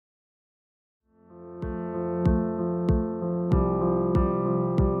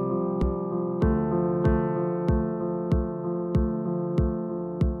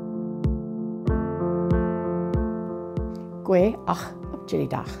Gwe ach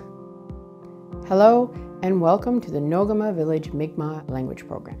upjilidach. Hello and welcome to the Nogama Village Mi'kmaq language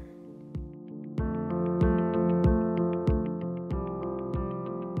program.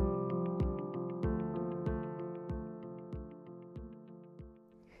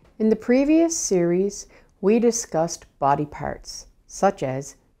 In the previous series, we discussed body parts such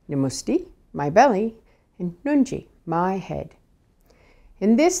as Nimusti, my belly, and Nunji, my head.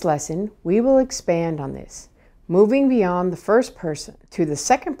 In this lesson, we will expand on this, moving beyond the first person to the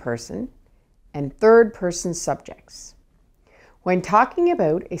second person and third person subjects. When talking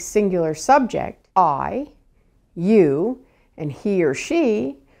about a singular subject, I, you, and he or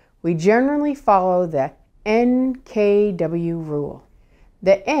she, we generally follow the NKW rule.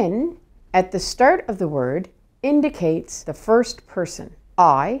 The N at the start of the word indicates the first person,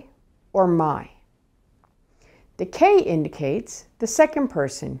 I or my. The K indicates the second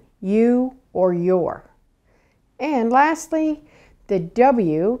person, you or your. And lastly, the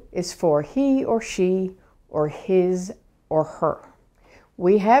W is for he or she or his or her.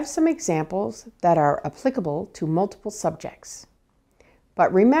 We have some examples that are applicable to multiple subjects.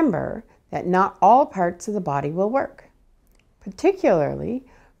 But remember that not all parts of the body will work, particularly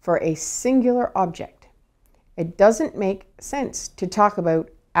for a singular object. It doesn't make sense to talk about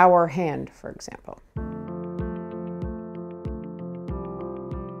our hand, for example.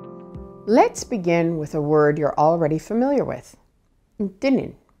 Let's begin with a word you're already familiar with.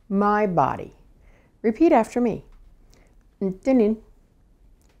 Ntinin, my body. Repeat after me. Ntinin,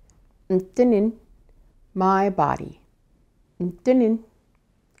 ntinin, my body. Ntinin,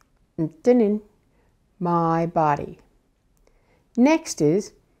 ntinin, my body. Next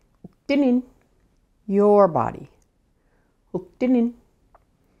is uktinin, your body. Uktinin,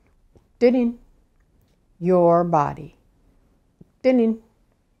 uktinin, your body. Uktinin,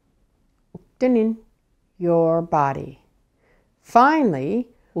 uktinin, your body. Finally,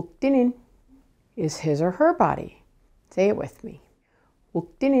 uktinin is his or her body. Say it with me.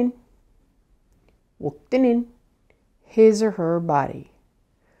 Uktinin, uktinin, his or her body.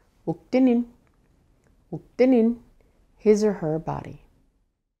 Uktinin, uktinin, his or her body.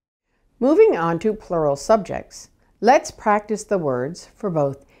 Moving on to plural subjects, let's practice the words for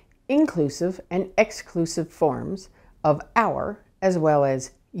both inclusive and exclusive forms of our as well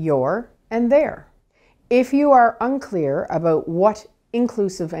as your and their. If you are unclear about what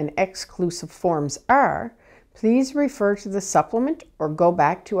inclusive and exclusive forms are, please refer to the supplement or go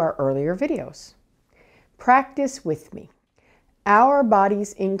back to our earlier videos. Practice with me. Our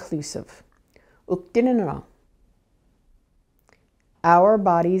body's inclusive. Uktinino. Our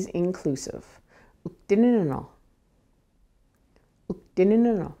body's inclusive. Uktinino.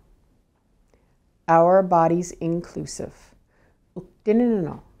 Uktinino. Our body's inclusive.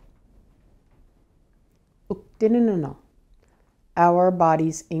 Uktinino. Uktinino. Our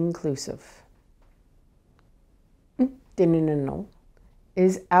body's inclusive. Uktinino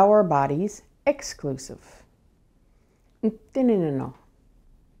is our body's exclusive. Uktinino.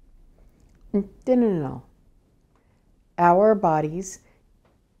 Uktinino. Our body's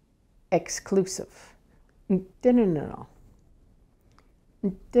exclusive. Uktinino.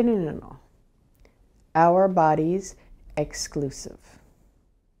 Uktinino. Our body's exclusive.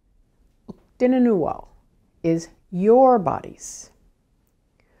 Uktinino is your bodies.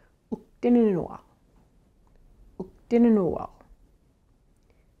 Uktinino. Uktinino.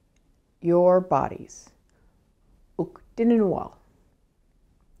 Your bodies. Uktinino.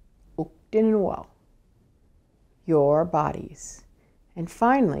 Uktinino. Your bodies. And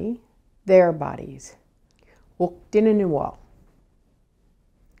finally, their bodies. Uktinino.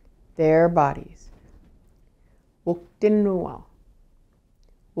 Their bodies. Uktinino.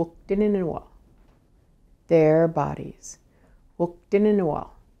 Uktinino. Their bodies. Uktinino.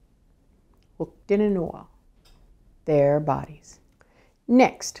 Uktinino. Their bodies.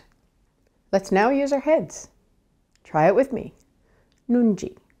 Next, let's now use our heads. Try it with me.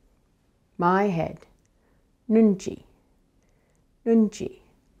 Nunji, my head. Nunji, nunji,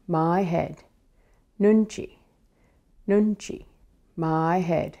 my head. Nunji, nunji, my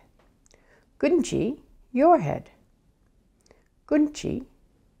head. Gunji, your head. Gunji,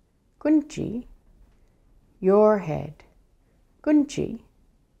 gunji, your head. Gunji,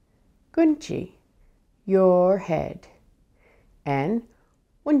 gunji, your head. And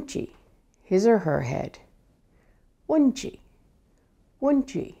wunji, his or her head. Wunji,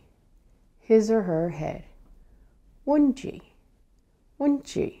 wunji, his or her head. Wunji,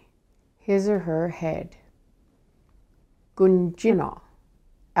 wunji, his or her head. Gunjina,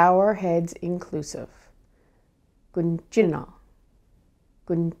 our heads inclusive. Gunjina,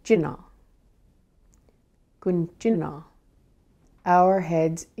 gunjina, gunjina, our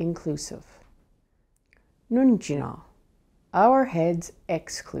heads inclusive. Nunjina, our heads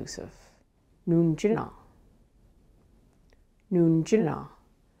exclusive. Nunjina. Nunjina,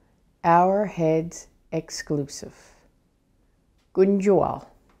 our heads exclusive. Gunjual,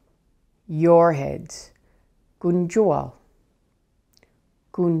 your heads. Gunjual.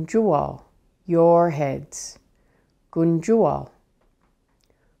 Gunjual, your heads. Gunjual.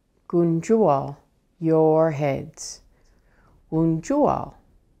 Gunjual, your heads. Wunjual,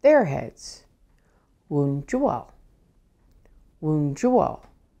 their heads. Wunjual. Wunjual,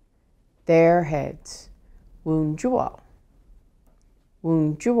 their heads. Wunjual.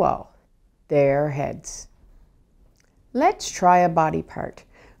 Wunjual, their heads. Let's try a body part,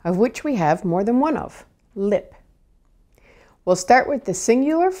 of which we have more than one of, lip. We'll start with the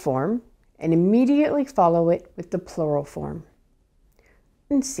singular form and immediately follow it with the plural form.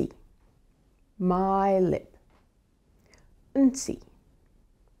 Nsi, my lip. Nsi.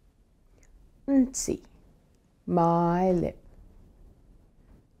 Nsi, my lip.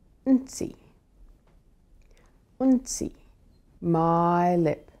 Nsi. Unsi, my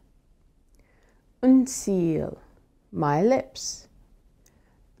lip. Unseal, my lips.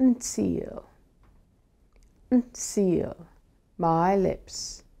 Unseal. Unseal, my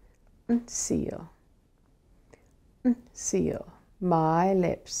lips. Unseal. Unseal, my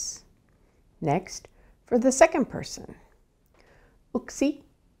lips. Next, for the second person. Uksi,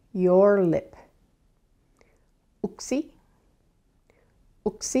 your lip. Uksi.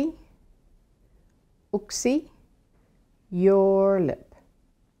 Uksi. Uksi, your lip.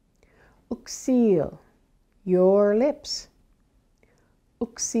 Uksil, your lips.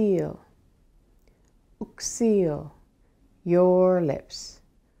 Uksil. Uksil, your lips.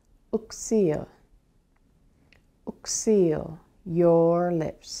 Uksil. Uksil, your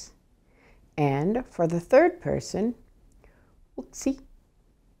lips. And for the third person, uksi,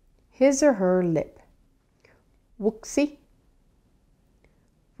 his or her lip. Wuksi.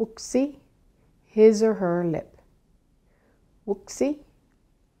 Wuksi, his or her lip. Wuksi.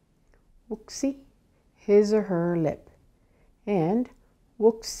 Wuksi, his or her lip. And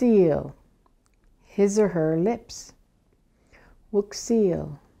wuksil, his or her lips.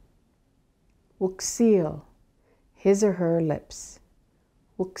 Wuksil. Wuksil, his or her lips.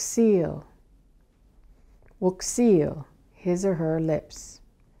 Wuksil. Wuksil, his or her lips.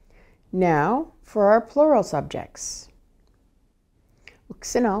 Now for our plural subjects.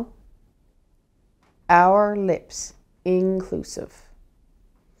 Uksino, our lips, inclusive.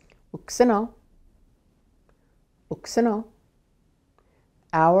 Uksino. Uksino,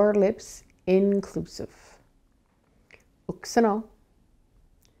 our lips, inclusive. Uksino.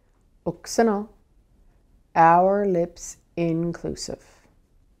 Uksino, our lips, inclusive.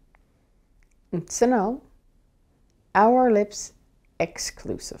 Uksino, our lips,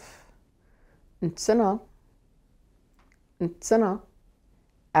 exclusive. Uksino. Uksino,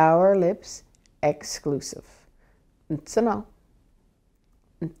 our lips, exclusive. Uksino.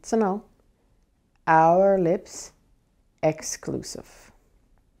 Uksino, our lips, exclusive.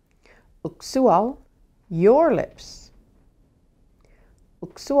 Uksual, your lips.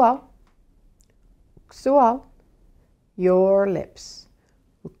 Uksual. Uksual, your lips.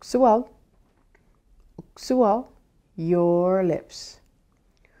 Uksual. Uksual, your lips.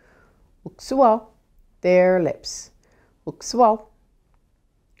 Uksual, their lips. Uksual.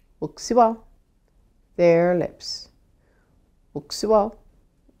 Uksual, their lips. Uksual.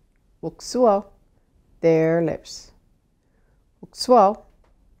 Uksual, their lips. Uksual.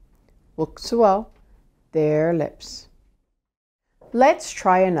 Uksual, their lips. Let's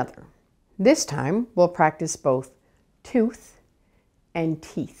try another. This time we'll practice both tooth and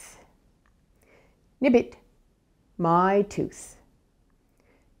teeth. Nibbit, my tooth.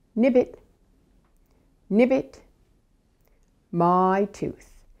 Nibbit. Nibbit, my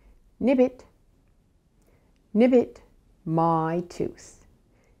tooth. Nibbit. Nibbit, my tooth.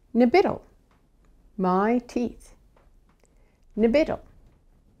 Nibittle, my teeth. Nibittle.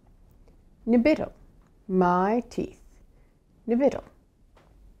 Nibittle, my teeth. Nibittle.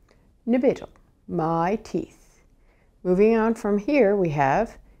 Nibittle, my teeth. Moving on from here, we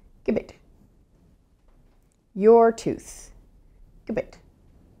have gibbet, your tooth. Gibbet.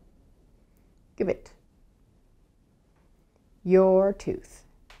 Gibbet, your tooth.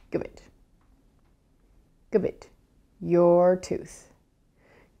 Gibbet. Gibbet, your tooth.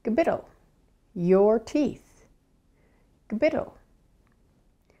 Gibittle, your teeth. Gibittle.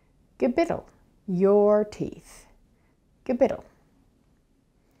 Gibittle, your teeth. Gibittle.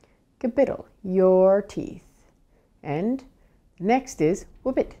 Gibittle, your teeth. And next is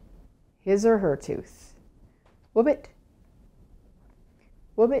whippet, his or her tooth. Whippet.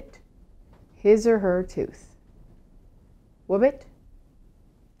 Wobbit, his or her tooth. Wobbit,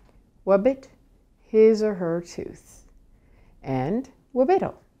 wobbit, his or her tooth. And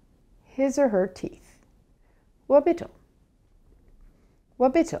wobbittle, his or her teeth. Wobbittle,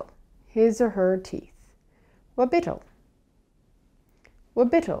 wobbittle, his or her teeth. Wobbittle,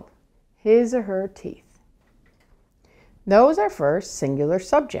 wobbittle, his or her teeth. Those are for singular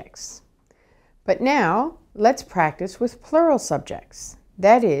subjects. But now let's practice with plural subjects.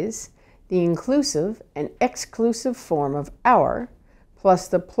 That is, the inclusive and exclusive form of our plus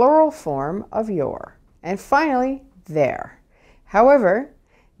the plural form of your. And finally, their. However,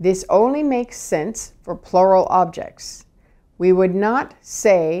 this only makes sense for plural objects. We would not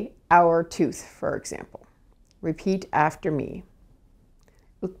say our tooth, for example. Repeat after me.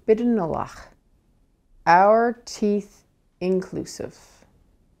 Ukbiddenalach. Our teeth inclusive.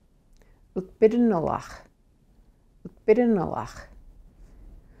 Ukbiddenalach. Ukbiddenalach.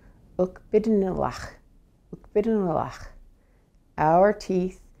 Ukbiddenalach. Ukbiddenalach. Our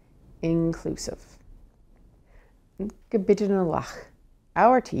teeth inclusive. Ukbiddenalach.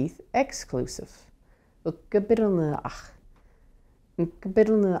 Our teeth exclusive. Ukbiddenalach.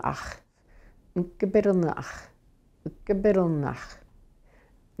 Ukbiddenalach. Ukbiddenalach. Ukbiddenalach.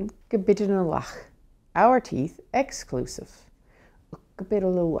 Ukbiddenalach. Our teeth exclusive.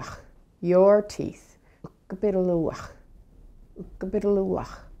 Ukbiddenalach. Your teeth. Ukbiddenalach.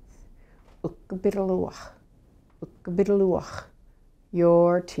 Ukbiddenalach. Ukbiddenalach. Ukbiddenalach.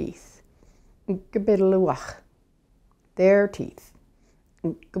 Your teeth. Ukbiddenalach. Their teeth.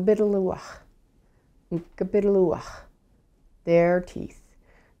 Ukbiddenalach. Ukbiddenalach. Their teeth.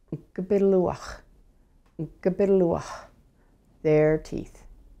 Ukbiddenalach. Ukbiddenalach. Their teeth.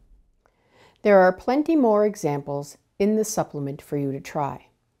 There are plenty more examples in the supplement for you to try.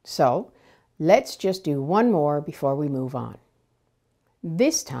 So let's just do one more before we move on.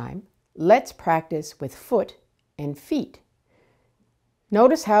 This time, let's practice with foot and feet.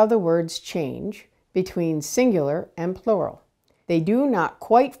 Notice how the words change between singular and plural. They do not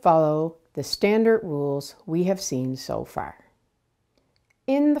quite follow the standard rules we have seen so far.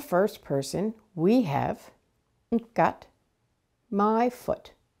 In the first person, we have got my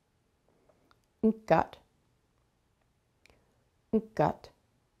foot. Got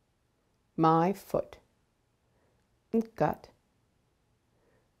my foot. Got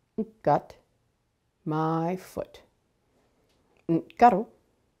my foot. Garo,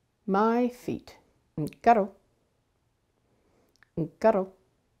 my feet. Garo, garo,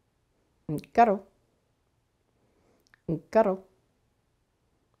 garo, garo,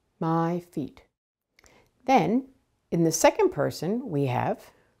 my feet. Then, in the second person, we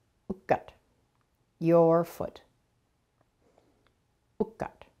have got your foot.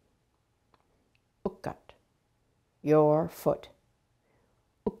 Got your foot.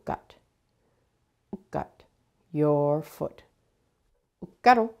 Got your foot.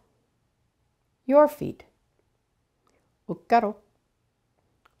 Ukkaro, your feet. Ukkaro,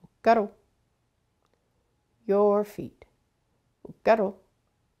 ukkaro, your feet. Ukkaro,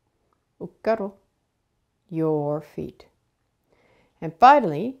 ukkaro, your feet. And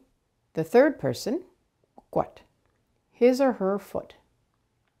finally, the third person, ukwat, his or her foot.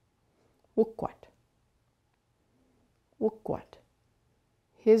 Ukwat, ukwat,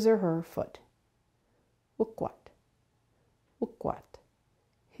 his or her foot. Ukwat, ukwat,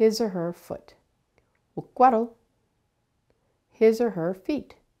 his or her foot. Ukwaddle, his or her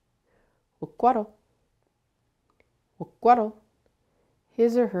feet. Ukwaddle, ukwaddle,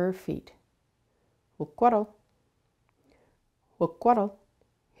 his or her feet. Ukwaddle, ukwaddle,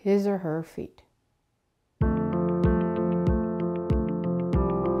 his or her feet.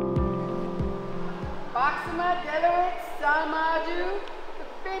 Boxima, Deloitte, Samadu,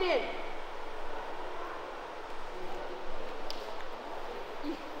 Opinion.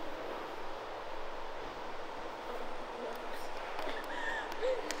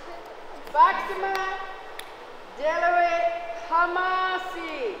 Boxima, Deloitte,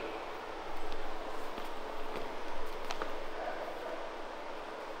 Hamasi.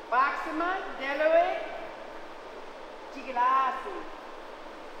 Boxima, Deloitte, Jigalasi.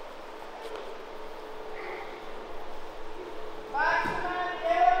 Boxima,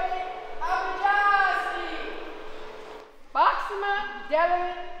 Deloitte, Abujasi. Boxima,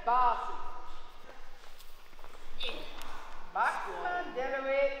 Deloitte, Basi. Boxima,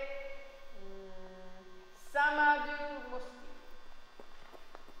 Deloitte, Samadu, Musti.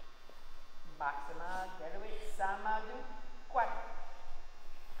 Boxima, Deloitte, Samadu, Quat.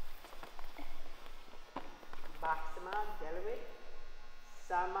 Boxima, Deloitte,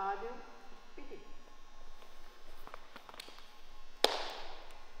 Samadu, Piti.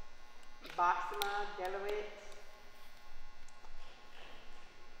 Baxima Delawit.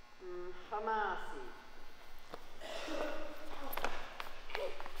 Hamasi.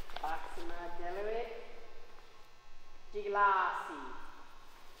 Baxima Delawit. Jiglasi.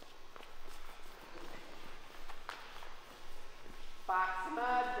 Baxima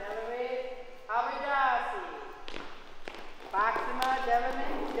Delawit. Abidasi. Baxima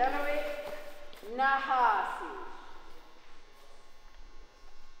Delawit. Nahasi.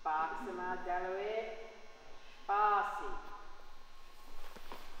 Baxima Delawit. Basi.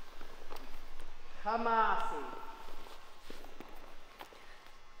 Hamasi.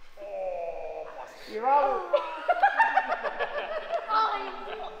 You're out.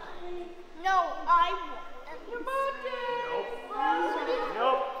 No, I won. Your birthday.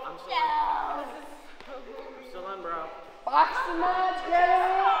 Nope. I'm still on, bro. Baxima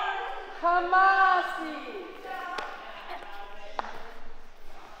Delawit. Hamasi.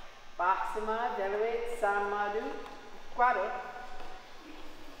 Baxima Delawit. Samadu. Quado.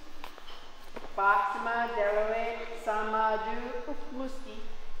 Baxima Delawit. Samadu. Musti.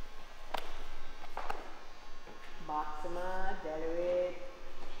 Baxima Delawit.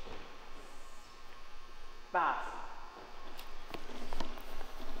 Basi.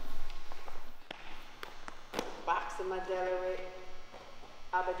 Baxima Delawit.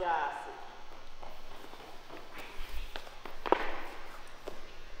 Abajasi.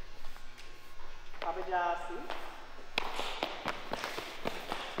 Abajasi.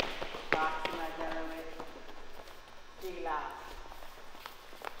 Baxima Delawit. Jiglas.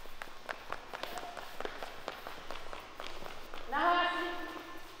 Nahasi.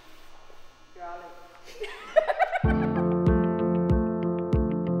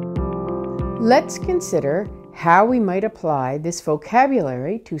 Let's consider how we might apply this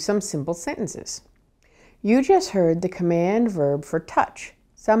vocabulary to some simple sentences. You just heard the command verb for touch,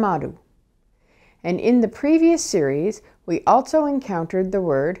 samadu. And in the previous series, we also encountered the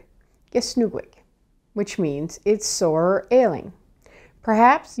word gesnugwik, which means it's sore or ailing.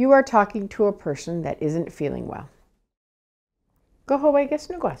 Perhaps you are talking to a person that isn't feeling well. Go away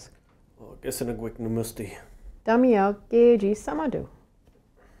gesnugwask. Gesnugwik numusti. Damiel geji samadu.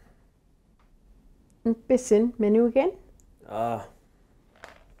 Ein bisschen menu again.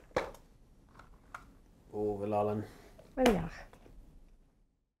 Vilalan.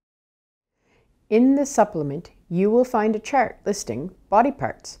 In the supplement, you will find a chart listing body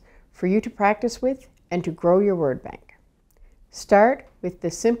parts for you to practice with and to grow your word bank. Start with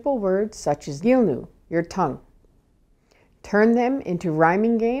the simple words such as gilnu, your tongue. Turn them into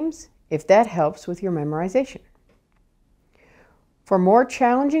rhyming games if that helps with your memorization. For more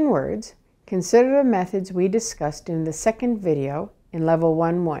challenging words, consider the methods we discussed in the second video in Level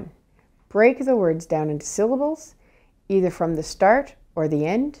 1-1. Break the words down into syllables, either from the start or the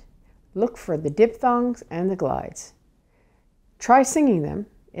end. Look for the diphthongs and the glides. Try singing them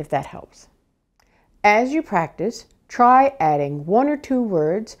if that helps. As you practice, try adding 1 or 2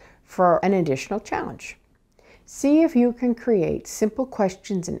 words for an additional challenge. See if you can create simple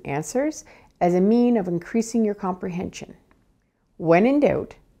questions and answers as a means of increasing your comprehension. When in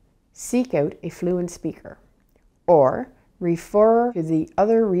doubt, seek out a fluent speaker or refer to the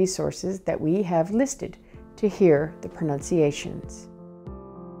other resources that we have listed to hear the pronunciations.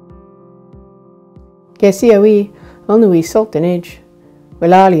 Gesiawi, onui sultanage,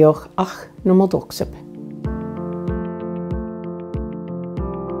 Wilalioch ach numodoxip.